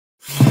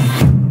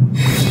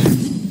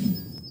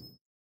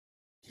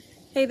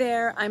Hey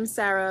there, I'm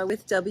Sarah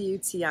with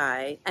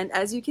WTI, and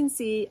as you can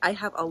see, I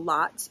have a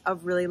lot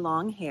of really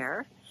long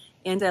hair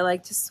and I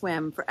like to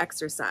swim for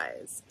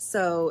exercise.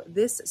 So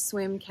this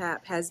swim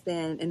cap has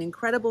been an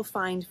incredible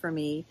find for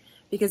me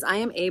because I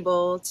am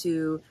able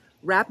to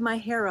wrap my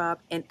hair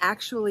up and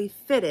actually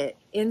fit it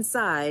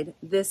inside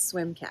this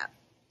swim cap.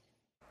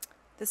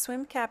 The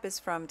swim cap is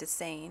from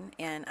Dsane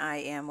and I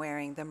am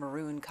wearing the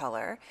maroon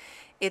color.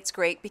 It's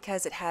great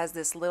because it has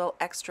this little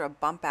extra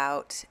bump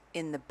out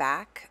in the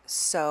back,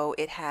 so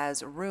it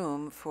has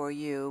room for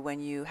you when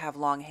you have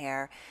long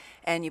hair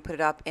and you put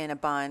it up in a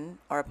bun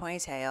or a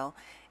ponytail.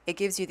 It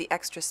gives you the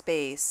extra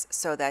space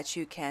so that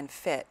you can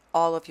fit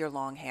all of your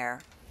long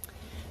hair.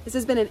 This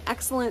has been an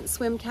excellent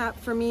swim cap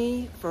for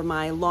me for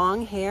my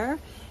long hair,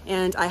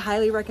 and I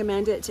highly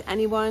recommend it to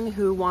anyone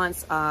who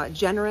wants a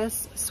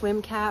generous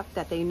swim cap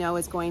that they know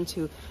is going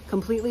to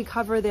completely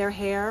cover their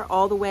hair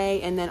all the way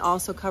and then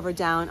also cover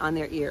down on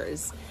their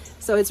ears.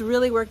 So it's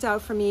really worked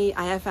out for me.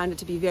 I have found it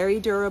to be very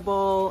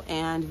durable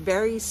and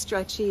very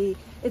stretchy.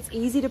 It's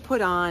easy to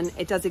put on.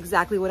 It does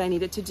exactly what I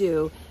need it to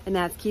do, and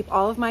that's keep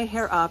all of my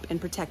hair up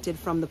and protected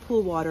from the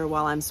pool water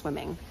while I'm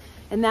swimming.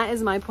 And that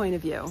is my point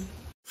of view.